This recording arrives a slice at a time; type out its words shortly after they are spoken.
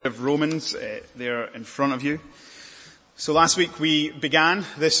of Romans there in front of you. So last week we began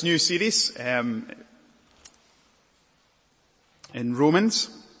this new series in Romans,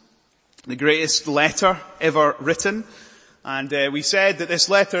 the greatest letter ever written. And we said that this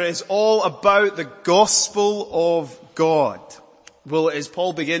letter is all about the gospel of God. Well, as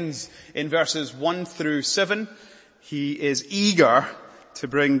Paul begins in verses 1 through 7, he is eager to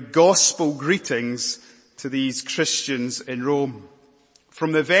bring gospel greetings to these Christians in Rome.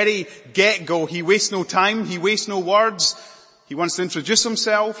 From the very get-go, he wastes no time, he wastes no words. He wants to introduce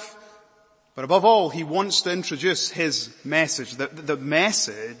himself, but above all, he wants to introduce his message, the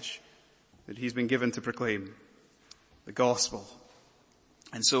message that he's been given to proclaim, the gospel.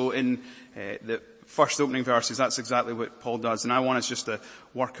 And so in the first opening verses, that's exactly what Paul does, and I want us just to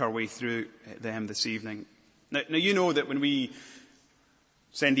work our way through them this evening. Now you know that when we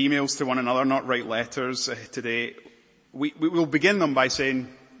send emails to one another, not write letters today, we will begin them by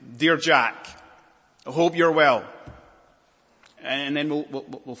saying, "Dear Jack, I hope you're well." And then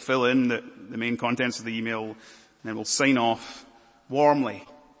we'll fill in the main contents of the email, and then we'll sign off warmly,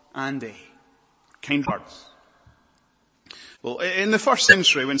 Andy, kind words. Well, in the first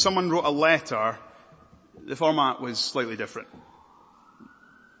century, when someone wrote a letter, the format was slightly different.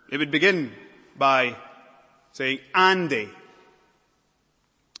 It would begin by saying, "Andy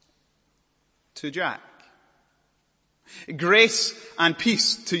to Jack. Grace and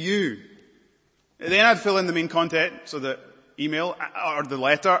peace to you." Then I'd fill in the main content, so the email or the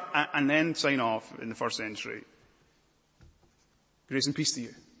letter, and then sign off in the first century. Grace and peace to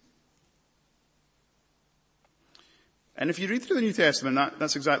you. And if you read through the New Testament,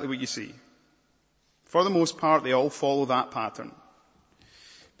 that's exactly what you see. For the most part, they all follow that pattern.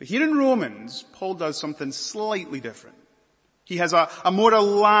 But here in Romans, Paul does something slightly different. He has a more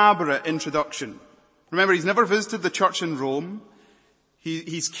elaborate introduction. Remember, he's never visited the church in Rome.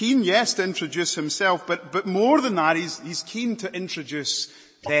 He's keen, yes, to introduce himself, but more than that, he's keen to introduce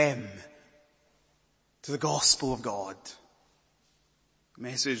them to the gospel of God. A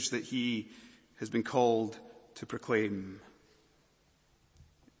message that he has been called to proclaim.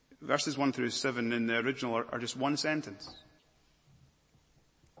 Verses 1 through 7 in the original are just one sentence.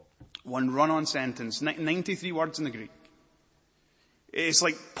 One run-on sentence, 93 words in the Greek. It's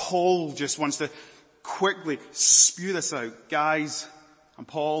like Paul just wants to quickly spew this out. Guys, I'm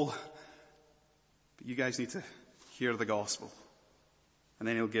Paul, but you guys need to hear the gospel. And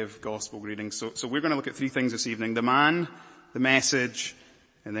then he'll give gospel greetings. So we're going to look at three things this evening. The man, the message,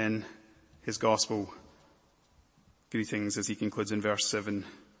 and then his gospel greetings as he concludes in verse 7.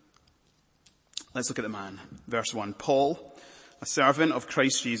 Let's look at the man. Verse 1. Paul, a servant of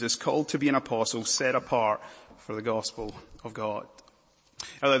Christ Jesus, called to be an apostle, set apart for the gospel of God.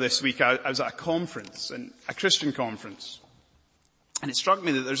 Earlier this week, I was at a conference, a Christian conference, and it struck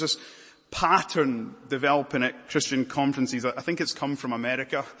me that there's this pattern developing at Christian conferences. I think it's come from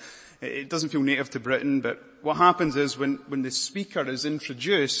America. It doesn't feel native to Britain, but what happens is when the speaker is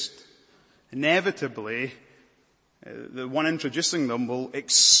introduced, inevitably, the one introducing them will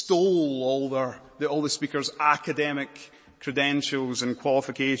extol all the speaker's academic credentials and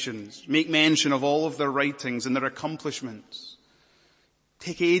qualifications, make mention of all of their writings and their accomplishments,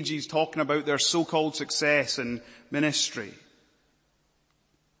 take ages talking about their so-called success in ministry.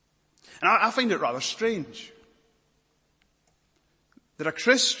 And I find it rather strange that a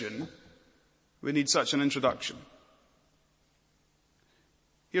Christian would need such an introduction.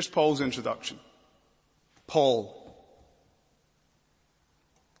 Here's Paul's introduction. Paul,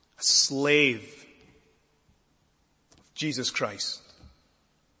 a slave of Jesus Christ,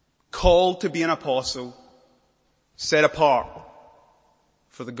 called to be an apostle, set apart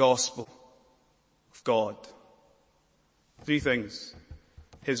for the gospel of God. Three things.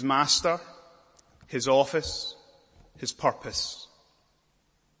 His master, his office, his purpose.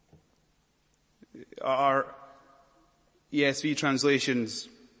 Our ESV translations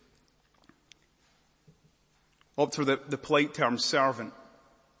opt for the polite term servant.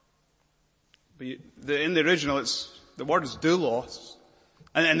 But in the original, the word is doulos.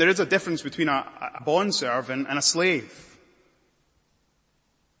 And there is a difference between a bondservant and a slave.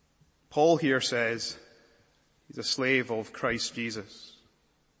 Paul here says he's a slave of Christ Jesus.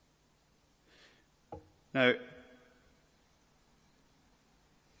 Now,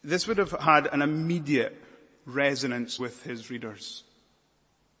 this would have had an immediate resonance with his readers,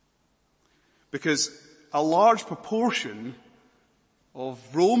 because a large proportion of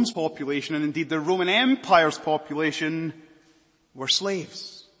Rome's population, and indeed the Roman Empire's population, were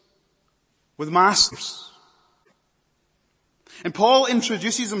slaves with masters. And Paul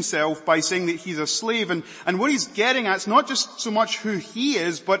introduces himself by saying that he's a slave, and what he's getting at is not just so much who he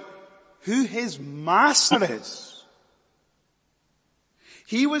is, but who his master is.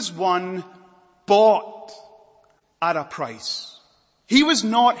 He was one bought at a price. He was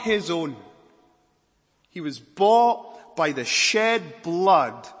not his own. He was bought by the shed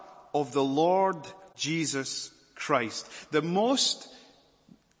blood of the Lord Jesus Christ. The most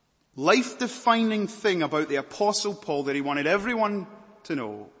life-defining thing about the Apostle Paul that he wanted everyone to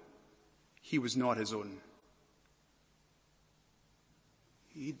know, he was not his own.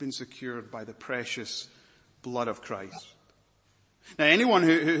 He'd been secured by the precious blood of Christ. Now anyone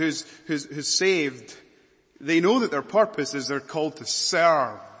who's saved, they know that their purpose is they're called to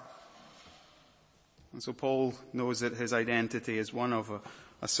serve. And so Paul knows that his identity is one of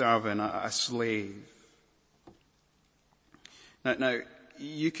a servant, a slave. Now,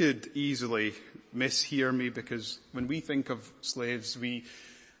 you could easily mishear me, because when we think of slaves,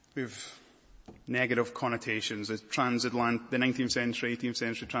 we've negative connotations. The 19th century, 18th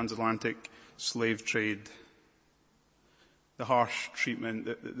century transatlantic slave trade, the harsh treatment,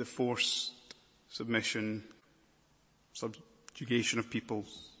 the forced submission, subjugation of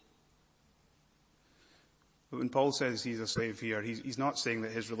peoples. But when Paul says he's a slave here, he's not saying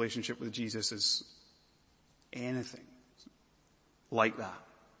that his relationship with Jesus is anything like that.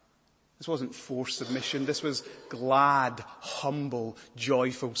 This wasn't forced submission. This was glad, humble,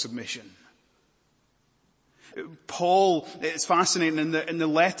 joyful submission. Paul, it's fascinating, in the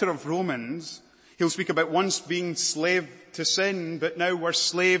letter of Romans, he'll speak about once being slave to sin, but now we're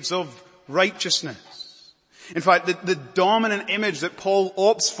slaves of righteousness. In fact, the dominant image that Paul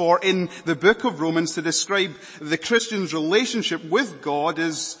opts for in the book of Romans to describe the Christian's relationship with God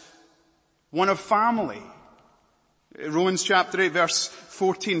is one of family. Romans chapter 8 verse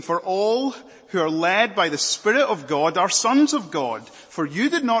 14, for all who are led by the Spirit of God are sons of God. For you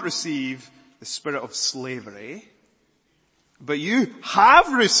did not receive the spirit of slavery, but you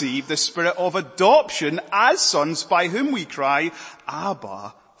have received the spirit of adoption as sons, by whom we cry,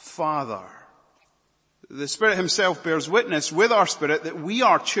 Abba, Father. The Spirit himself bears witness with our spirit that we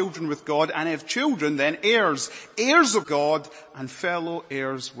are children with God, and if children, then heirs, heirs of God and fellow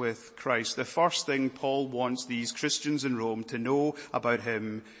heirs with Christ. The first thing Paul wants these Christians in Rome to know about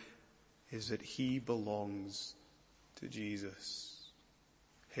him is that he belongs to Jesus,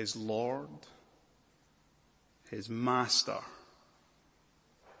 his Lord, his Master,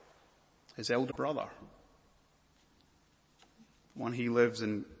 his elder brother, one he lives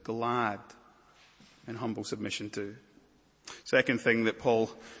in glad and humble submission to. Second thing that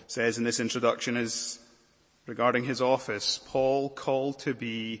Paul says in this introduction is regarding his office. Paul called to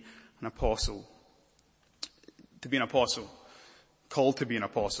be an apostle. To be an apostle. Called to be an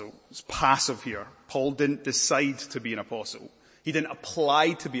apostle. It's passive here. Paul didn't decide to be an apostle. He didn't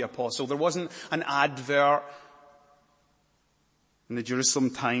apply to be apostle. There wasn't an advert in the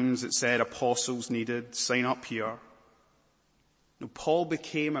Jerusalem Times that said apostles needed, sign up here. No, Paul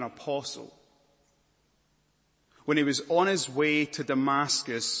became an apostle when he was on his way to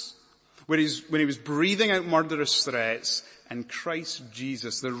Damascus, when he was breathing out murderous threats, and Christ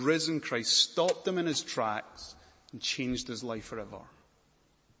Jesus, the risen Christ, stopped him in his tracks and changed his life forever.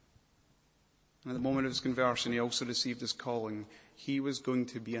 And at the moment of his conversion, he also received his calling. He was going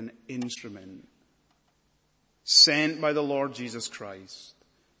to be an instrument sent by the Lord Jesus Christ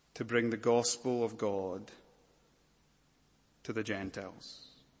to bring the gospel of God to the Gentiles.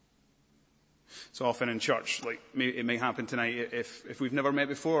 So often in church, like it may happen tonight, if we've never met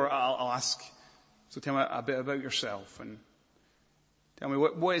before, I'll ask, so tell me a bit about yourself and tell me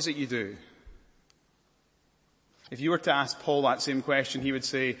what is it you do? If you were to ask Paul that same question, he would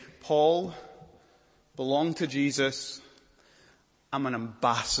say, Paul, belong to Jesus. I'm an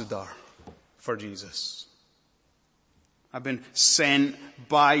ambassador for Jesus. I've been sent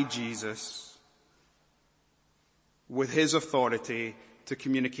by Jesus with his authority to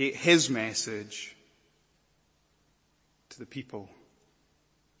communicate his message to the people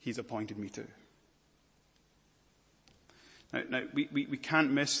he's appointed me to. Now we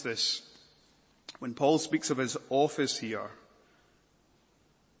can't miss this. When Paul speaks of his office here,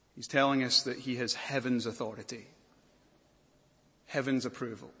 he's telling us that he has heaven's authority, heaven's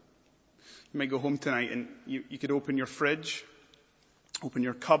approval. You might go home tonight and you could open your fridge, open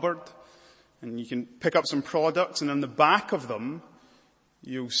your cupboard, and you can pick up some products, and on the back of them,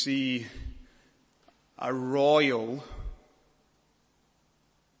 you'll see a royal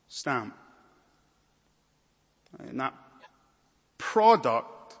stamp. And that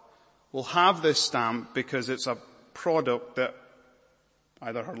product will have this stamp because it's a product that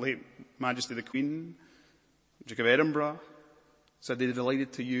either Her late Majesty the Queen, Duke of Edinburgh, so they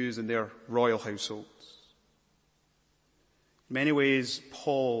delighted to use in their royal households. In many ways,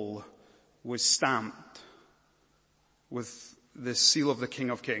 Paul was stamped with the seal of the King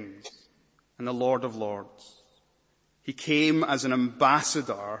of Kings and the Lord of Lords. He came as an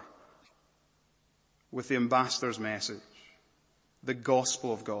ambassador with the ambassador's message, the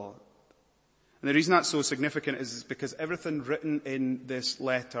gospel of God. And the reason that's so significant is because everything written in this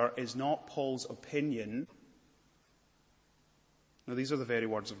letter is not Paul's opinion. No, these are the very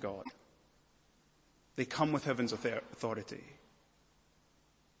words of God. They come with heaven's authority.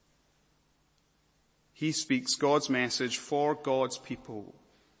 He speaks God's message for God's people.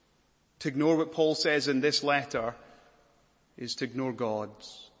 To ignore what Paul says in this letter is to ignore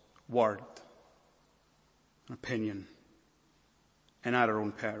God's word, opinion, and at our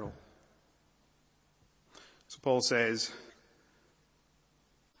own peril. So Paul says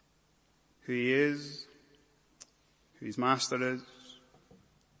who he is, who his master is,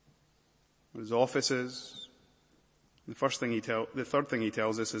 what his office is. The third thing he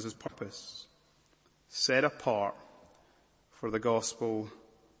tells us is his purpose. Set apart for the gospel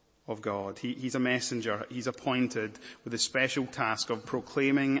of God. He's a messenger. He's appointed with the special task of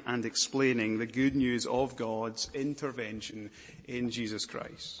proclaiming and explaining the good news of God's intervention in Jesus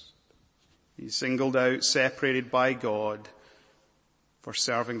Christ. He's singled out, separated by God for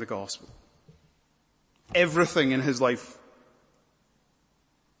serving the gospel. Everything in his life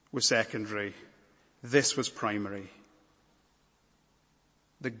was secondary. This was primary.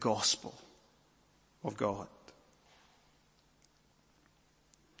 The gospel of God.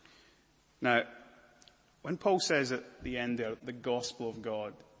 Now, when Paul says at the end there, the gospel of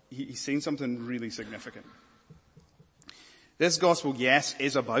God, he's saying something really significant. This gospel, yes,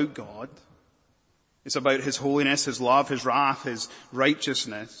 is about God. It's about his holiness, his love, his wrath, his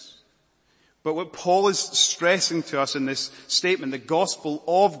righteousness. But what Paul is stressing to us in this statement, the gospel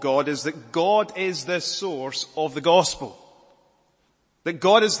of God, is that God is the source of the gospel. That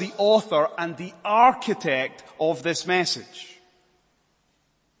God is the author and the architect of this message.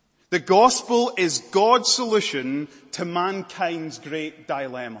 The gospel is God's solution to mankind's great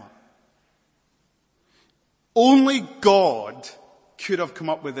dilemma. Only God could have come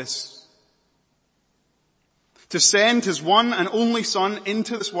up with this. To send his one and only Son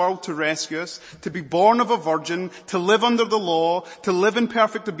into this world to rescue us, to be born of a virgin, to live under the law, to live in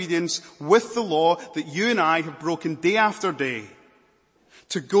perfect obedience with the law that you and I have broken day after day.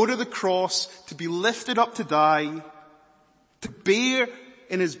 To go to the cross, to be lifted up to die, to bear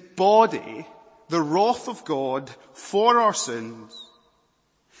in his body the wrath of God for our sins,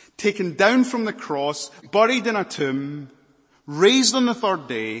 taken down from the cross, buried in a tomb, raised on the third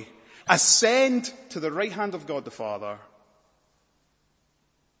day, ascend to the right hand of God the Father,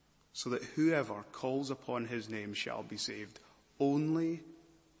 so that whoever calls upon his name shall be saved. Only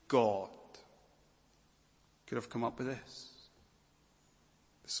God could have come up with this.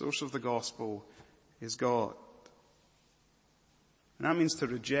 The source of the gospel is God. And that means to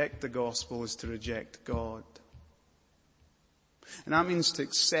reject the gospel is to reject God. And that means to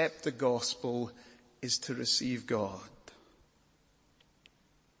accept the gospel is to receive God.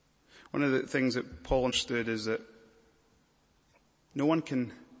 One of the things that Paul understood is that no one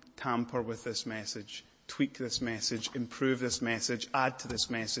can tamper with this message, tweak this message, improve this message, add to this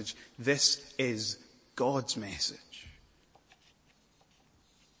message. This is God's message.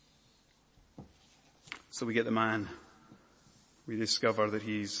 So we get the man. We discover that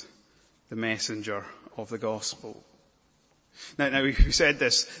he's the messenger of the gospel. Now we said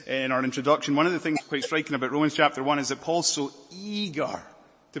this in our introduction. One of the things quite striking about Romans chapter 1 is that Paul's so eager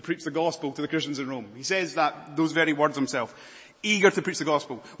to preach the gospel to the Christians in Rome. He says those very words himself. Eager to preach the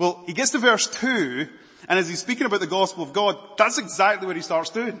gospel. Well, he gets to verse 2, and as he's speaking about the gospel of God, that's exactly what he starts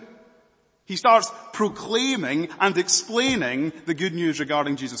doing. He starts proclaiming and explaining the good news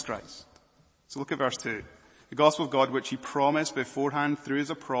regarding Jesus Christ. So look at verse 2. The gospel of God which he promised beforehand through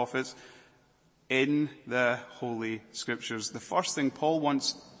his prophets in the Holy Scriptures. The first thing Paul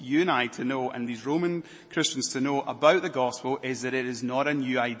wants you and I to know, and these Roman Christians to know about the gospel, is that it is not a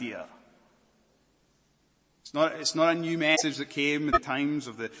new idea. It's not a new message that came in the times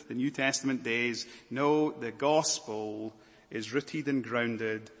of the New Testament days. No, the gospel is rooted and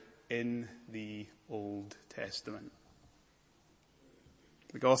grounded in the Old Testament.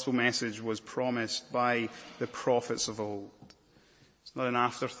 The gospel message was promised by the prophets of old. It's not an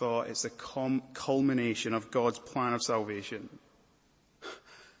afterthought, it's the culmination of God's plan of salvation.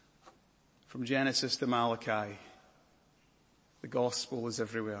 From Genesis to Malachi, the gospel is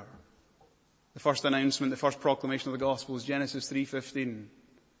everywhere. The first announcement, the first proclamation of the gospel is Genesis 3:15.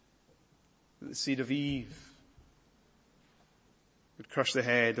 The seed of Eve would crush the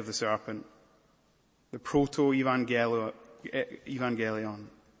head of the serpent, the proto-evangelion.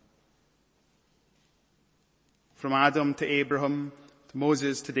 From Adam to Abraham, to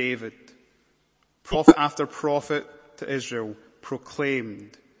Moses to David, prophet after prophet to Israel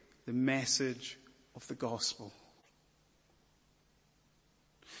proclaimed the message of the gospel.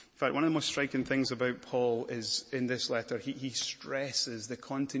 In fact, one of the most striking things about Paul is in this letter, he stresses the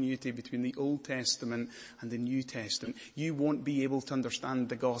continuity between the Old Testament and the New Testament. You won't be able to understand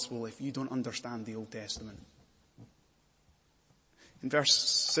the gospel if you don't understand the Old Testament. In verse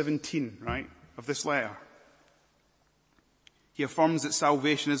 17, right, of this letter, he affirms that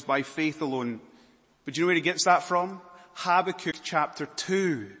salvation is by faith alone. But do you know where he gets that from? Habakkuk chapter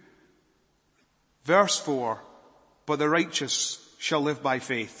 2, verse 4, but the righteous shall live by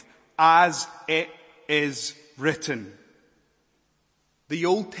faith, as it is written. The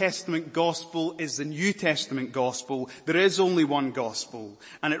Old Testament gospel is the New Testament gospel. There is only one gospel,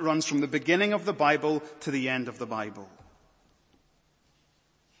 and it runs from the beginning of the Bible to the end of the Bible.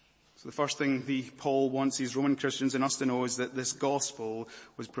 So the first thing Paul wants these Roman Christians and us to know is that this gospel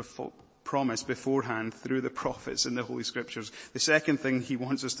was promised beforehand through the prophets in the Holy Scriptures. The second thing he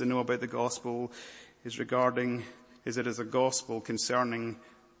wants us to know about the gospel is it is a gospel concerning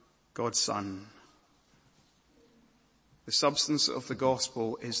God's Son. The substance of the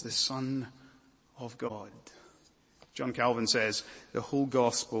gospel is the Son of God. John Calvin says, the whole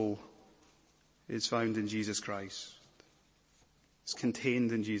gospel is found in Jesus Christ. It's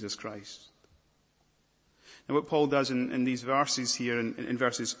contained in Jesus Christ. Now what Paul does in these verses here, in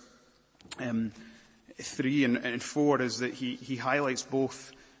verses 3 and 4, is that he highlights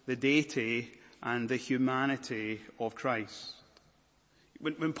both the deity and the humanity of Christ.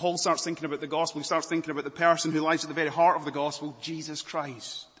 When Paul starts thinking about the gospel, he starts thinking about the person who lies at the very heart of the gospel, Jesus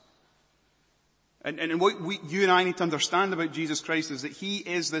Christ. And what you and I need to understand about Jesus Christ is that he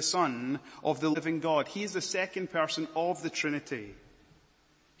is the Son of the living God. He is the second person of the Trinity.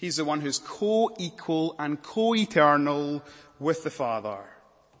 He's the one who's co-equal and co-eternal with the Father.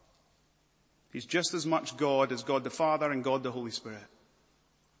 He's just as much God as God the Father and God the Holy Spirit.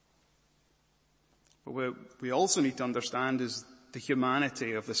 But what we also need to understand is the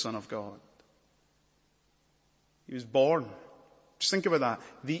humanity of the Son of God. He was born. Just think about that.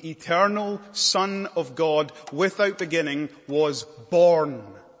 The eternal Son of God without beginning was born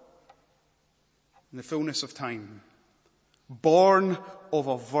in the fullness of time. Born of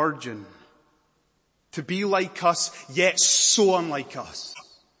a virgin. To be like us, yet so unlike us.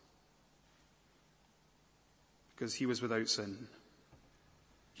 Because he was without sin.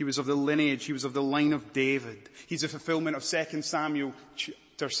 He was of the lineage, he was of the line of David. He's a fulfillment of 2 Samuel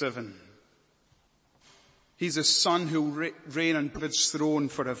chapter 7. He's a son who will reign on David's throne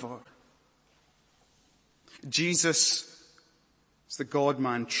forever. Jesus is the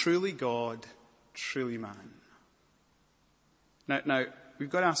God-man, truly God, truly man. Now, we've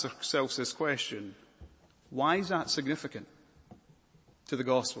got to ask ourselves this question. Why is that significant to the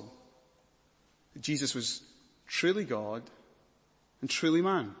gospel? Jesus was truly God and truly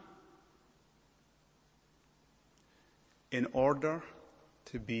man. In order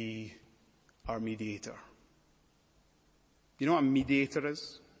to be our mediator. You know what a mediator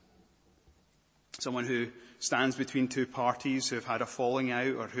is? Someone who stands between two parties who have had a falling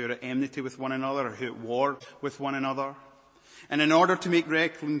out or who are at enmity with one another or who are at war with one another. And in order to make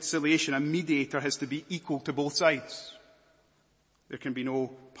reconciliation, a mediator has to be equal to both sides. There can be no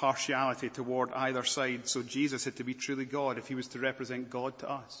partiality toward either side. So Jesus had to be truly God if he was to represent God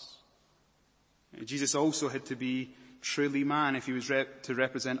to us. Jesus also had to be truly man if he was to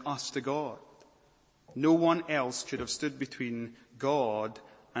represent us to God. No one else could have stood between God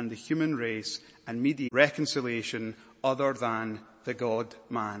and the human race and mediate reconciliation other than the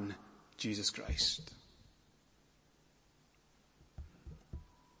God-man, Jesus Christ.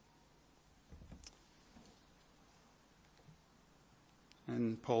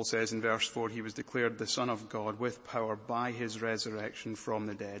 And Paul says in verse 4, he was declared the Son of God with power by his resurrection from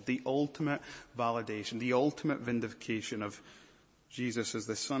the dead. The ultimate validation, the ultimate vindication of Jesus as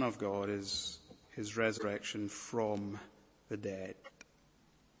the Son of God is his resurrection from the dead.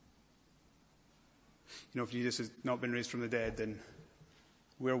 You know, if Jesus has not been raised from the dead, then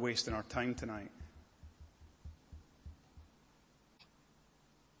we're wasting our time tonight.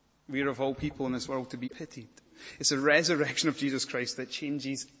 We are of all people in this world to be pitied. It's the resurrection of Jesus Christ that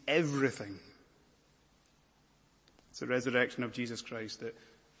changes everything. It's the resurrection of Jesus Christ that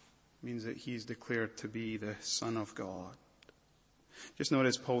means that he is declared to be the Son of God. Just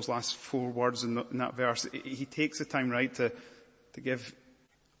notice Paul's last 4 words in that verse. He takes the time, right, to give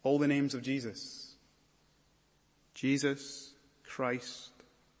all the names of Jesus. Jesus Christ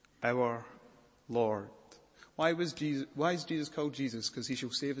our Lord. Why is Jesus called Jesus? Because he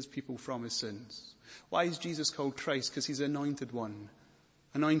shall save his people from his sins. Why is Jesus called Christ? Because he's the anointed one,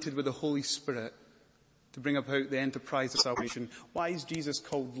 anointed with the Holy Spirit to bring about the enterprise of salvation. Why is Jesus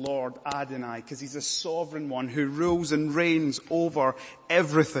called Lord Adonai? Because he's the sovereign one who rules and reigns over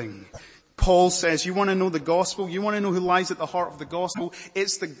everything. Paul says, you want to know the gospel? You want to know who lies at the heart of the gospel?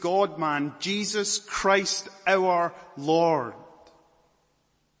 It's the God-man, Jesus Christ our Lord.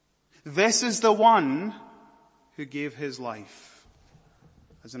 This is the one who gave his life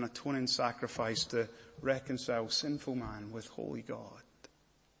as an atoning sacrifice to reconcile sinful man with holy God.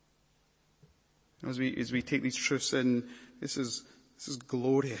 As we take these truths in, this is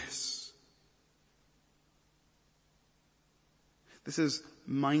glorious. This is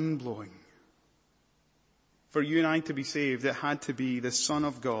mind-blowing. For you and I to be saved, it had to be the Son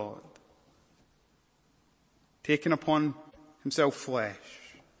of God taking upon himself flesh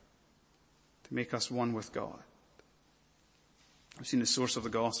to make us one with God. We've seen the source of the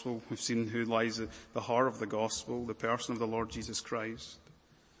gospel. We've seen who lies at the heart of the gospel, the person of the Lord Jesus Christ.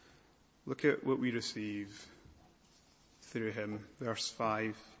 Look at what we receive through him. Verse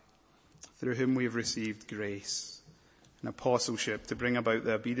 5. Through him we have received grace and apostleship to bring about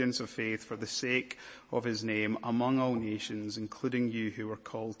the obedience of faith for the sake of his name among all nations, including you who are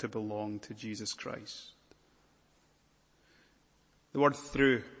called to belong to Jesus Christ. The word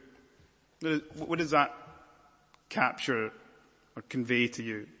through, what does that capture or convey to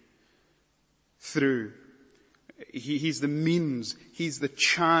you? Through. He's the means. He's the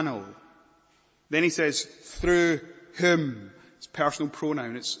channel. Then he says, through him. It's personal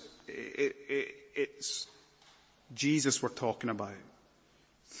pronoun. It's Jesus we're talking about.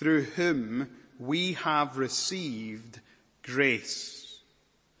 Through him we have received grace.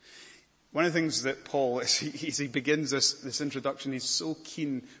 One of the things that Paul, as he begins this introduction, he's so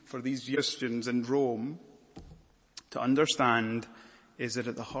keen for these Christians in Rome to understand is that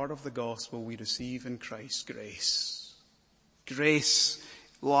at the heart of the gospel we receive in Christ grace. Grace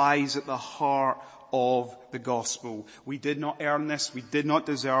lies at the heart of the gospel. We did not earn this, we did not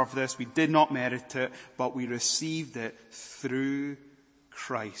deserve this, we did not merit it, but we received it through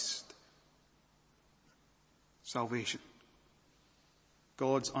Christ. Salvation.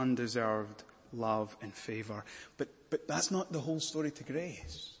 God's undeserved love and favor. But that's not the whole story to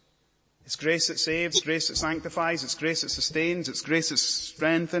grace. It's grace that saves, grace that sanctifies, it's grace that sustains, it's grace that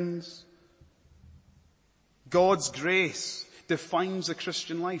strengthens. God's grace defines the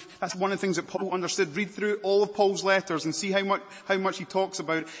Christian life. That's one of the things that Paul understood. Read through all of Paul's letters and see how much he talks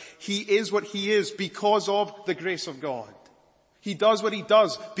about. He is what he is because of the grace of God. He does what he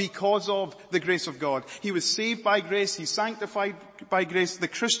does because of the grace of God. He was saved by grace. He's sanctified by grace. The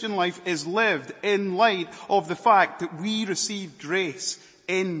Christian life is lived in light of the fact that we receive grace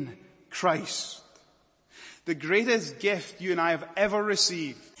in Christ. The greatest gift you and I have ever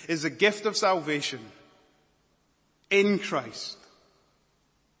received is the gift of salvation in Christ.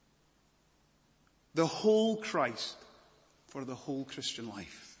 The whole Christ for the whole Christian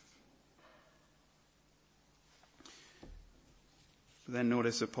life. But then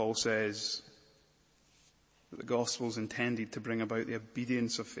notice that Paul says that the gospel is intended to bring about the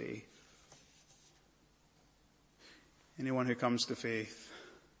obedience of faith. Anyone who comes to faith,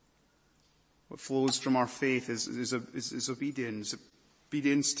 what flows from our faith is obedience.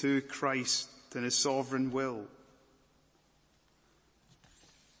 Obedience to Christ and his sovereign will.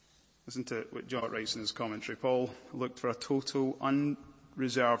 Listen to what John writes in his commentary. Paul looked for a total,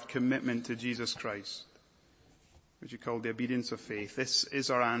 unreserved commitment to Jesus Christ, which he called the obedience of faith. This is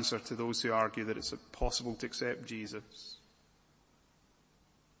our answer to those who argue that it's possible to accept Jesus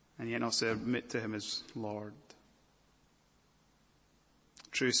and yet not submit to him as Lord.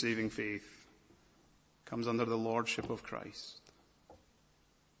 True saving faith comes under the lordship of Christ.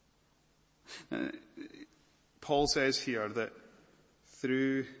 Paul says here that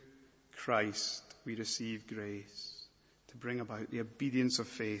through Christ we receive grace to bring about the obedience of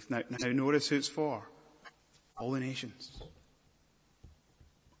faith. Now notice who it's for. All the nations.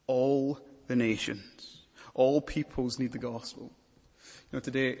 All the nations. All peoples need the gospel. You know,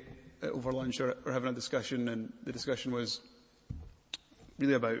 today over lunch we're having a discussion, and the discussion was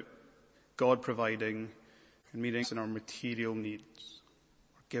really about God providing and meeting us in our material needs.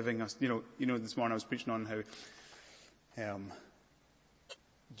 Or giving us, you know, this morning I was preaching on how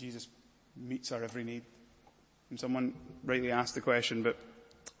Jesus meets our every need. And someone rightly asked the question, but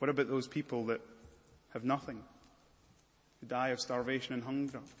what about those people that have nothing, who die of starvation and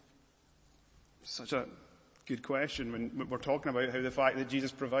hunger? Such a good question when we're talking about how the fact that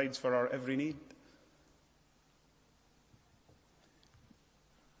Jesus provides for our every need.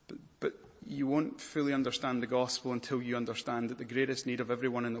 you won't fully understand the gospel until you understand that the greatest need of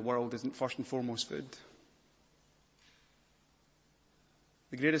everyone in the world isn't first and foremost food.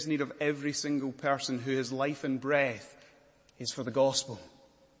 The greatest need of every single person who has life and breath is for the gospel.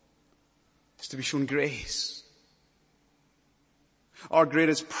 It's to be shown grace. Our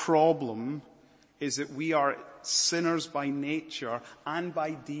greatest problem is that we are sinners by nature and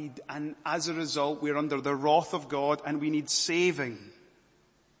by deed, and as a result we're under the wrath of God and we need saving.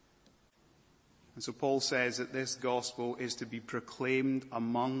 And so Paul says that this gospel is to be proclaimed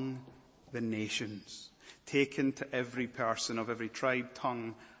among the nations, taken to every person of every tribe,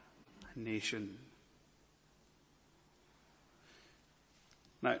 tongue, and nation.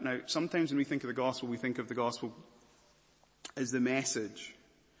 Now, sometimes when we think of the gospel, we think of the gospel as the message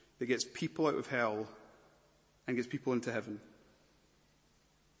that gets people out of hell and gets people into heaven.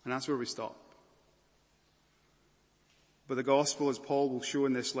 And that's where we stop. But the gospel, as Paul will show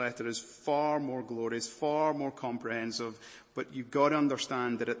in this letter, is far more glorious, far more comprehensive. But you've got to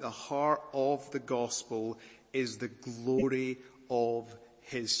understand that at the heart of the gospel is the glory of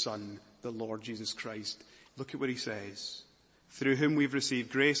his Son, the Lord Jesus Christ. Look at what he says. Through whom we've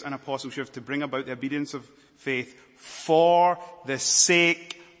received grace and apostleship to bring about the obedience of faith for the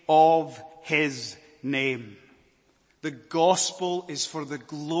sake of his name. The gospel is for the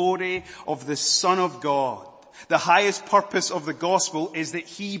glory of the Son of God. The highest purpose of the gospel is that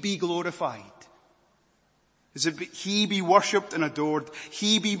he be glorified. Is that he be worshipped and adored.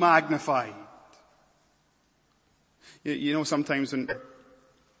 He be magnified. You know, sometimes in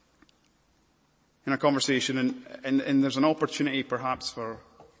a conversation and there's an opportunity perhaps for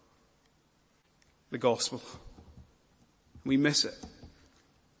the gospel. We miss it.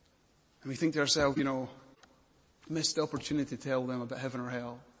 And we think to ourselves, missed the opportunity to tell them about heaven or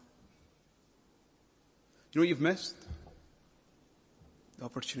hell. You know what you've missed? The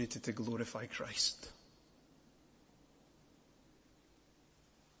opportunity to glorify Christ.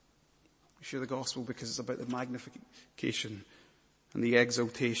 We share the gospel because it's about the magnification and the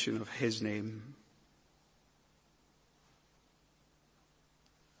exaltation of his name.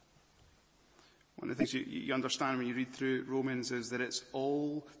 One of the things you understand when you read through Romans is that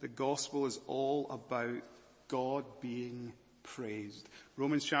the gospel is all about God being praised.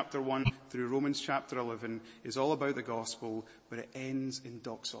 Romans chapter 1 through Romans chapter 11 is all about the gospel, but it ends in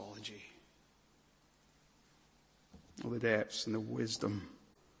doxology. All the depths and the wisdom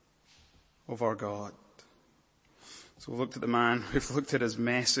of our God. So we've looked at the man, we've looked at his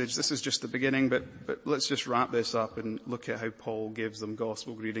message. This is just the beginning, but let's just wrap this up and look at how Paul gives them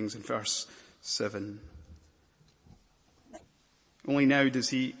gospel greetings in verse 7. Only now does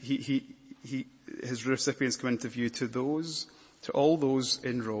his recipients come into view to all those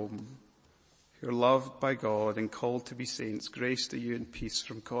in Rome who are loved by God and called to be saints. Grace to you and peace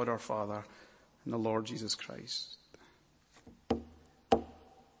from God our Father and the Lord Jesus Christ.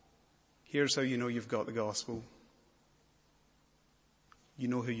 Here's how you know you've got the gospel. You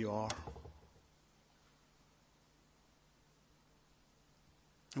know who you are.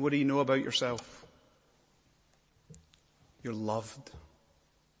 And what do you know about yourself? You're loved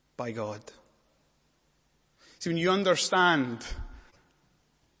by God. See, when you understand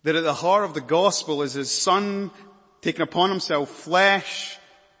that at the heart of the gospel is his Son taking upon himself flesh,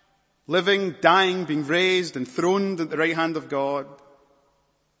 living, dying, being raised, enthroned at the right hand of God,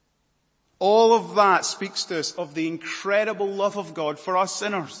 all of that speaks to us of the incredible love of God for us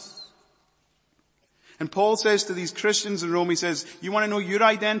sinners. And Paul says to these Christians in Rome, he says, you want to know your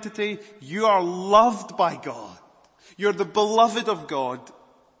identity? You are loved by God. You're the beloved of God.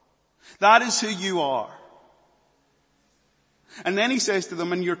 That is who you are. And then he says to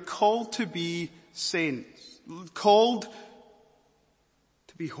them, and you're called to be saints. Called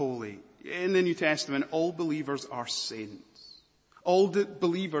to be holy. In the New Testament, all believers are saints. All the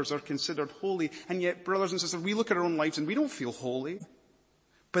believers are considered holy. And yet, brothers and sisters, we look at our own lives and we don't feel holy.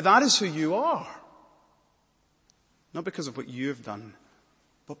 But that is who you are. Not because of what you have done,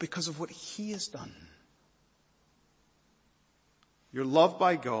 but because of what he has done. You're loved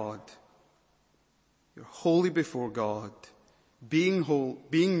by God. You're holy before God. Being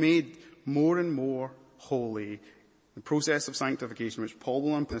made more and more holy. The process of sanctification, which Paul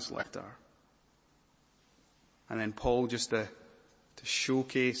will unpack in this letter. And then Paul just to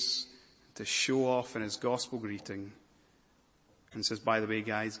showcase, to show off in his gospel greeting. And says, by the way,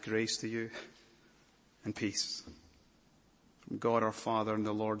 guys, grace to you and peace from God our Father and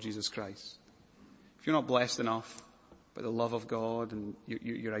the Lord Jesus Christ. If you're not blessed enough by the love of God and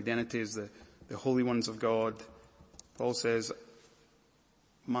your identity as the holy ones of God, Paul says,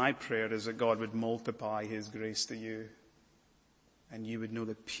 my prayer is that God would multiply his grace to you and you would know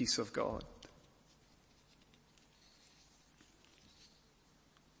the peace of God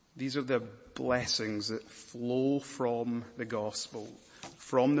These are the blessings that flow from the gospel,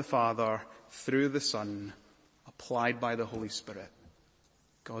 from the Father, through the Son, applied by the Holy Spirit.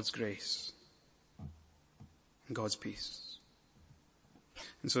 God's grace and God's peace.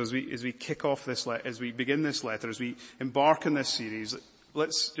 And so as we kick off this letter, as we begin this letter, as we embark on this series,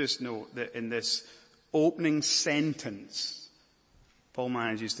 let's just note that in this opening sentence, Paul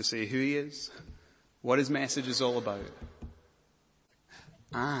manages to say who he is, what his message is all about,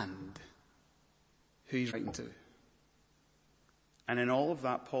 and who he's writing to. And in all of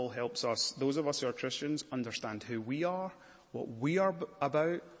that, Paul helps us, those of us who are Christians, understand who we are, what we are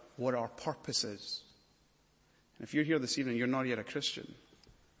about, what our purpose is. And if you're here this evening, you're not yet a Christian,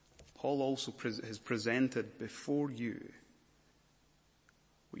 Paul also has presented before you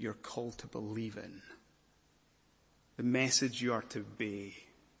what you're called to believe in, the message you are to obey.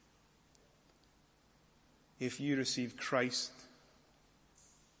 If you receive Christ,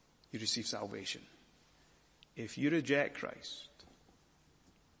 you receive salvation. If you reject Christ,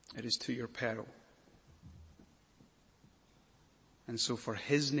 it is to your peril. And so for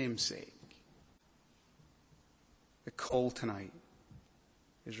his name's sake, the call tonight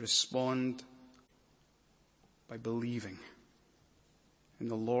is respond by believing in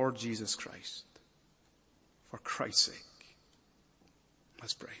the Lord Jesus Christ for Christ's sake.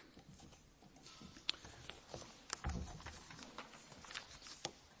 Let's pray.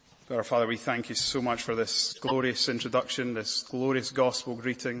 Our Father, we thank you so much for this glorious introduction, this glorious gospel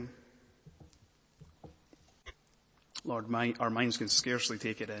greeting. Lord, our minds can scarcely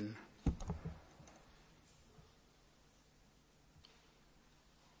take it in.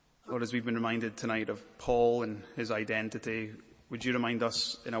 Lord, as we've been reminded tonight of Paul and his identity, would you remind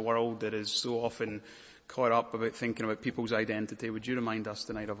us in a world that is so often caught up about thinking about people's identity, would you remind us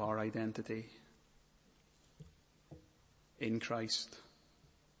tonight of our identity in Christ?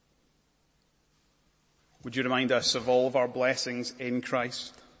 Would you remind us of all of our blessings in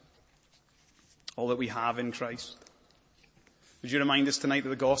Christ? All that we have in Christ? Would you remind us tonight that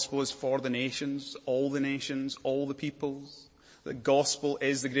the gospel is for the nations, all the peoples? The gospel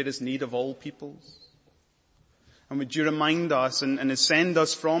is the greatest need of all peoples? And would you remind us and send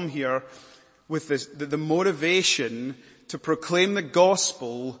us from here with the motivation to proclaim the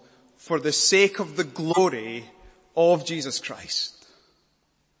gospel for the sake of the glory of Jesus Christ?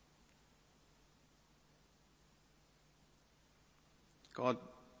 God,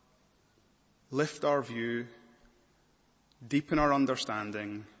 lift our view, deepen our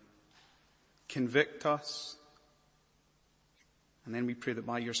understanding, convict us, and then we pray that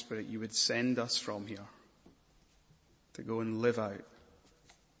by your Spirit you would send us from here to go and live out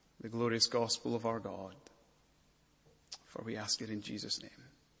the glorious gospel of our God. For we ask it in Jesus' name.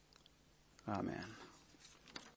 Amen.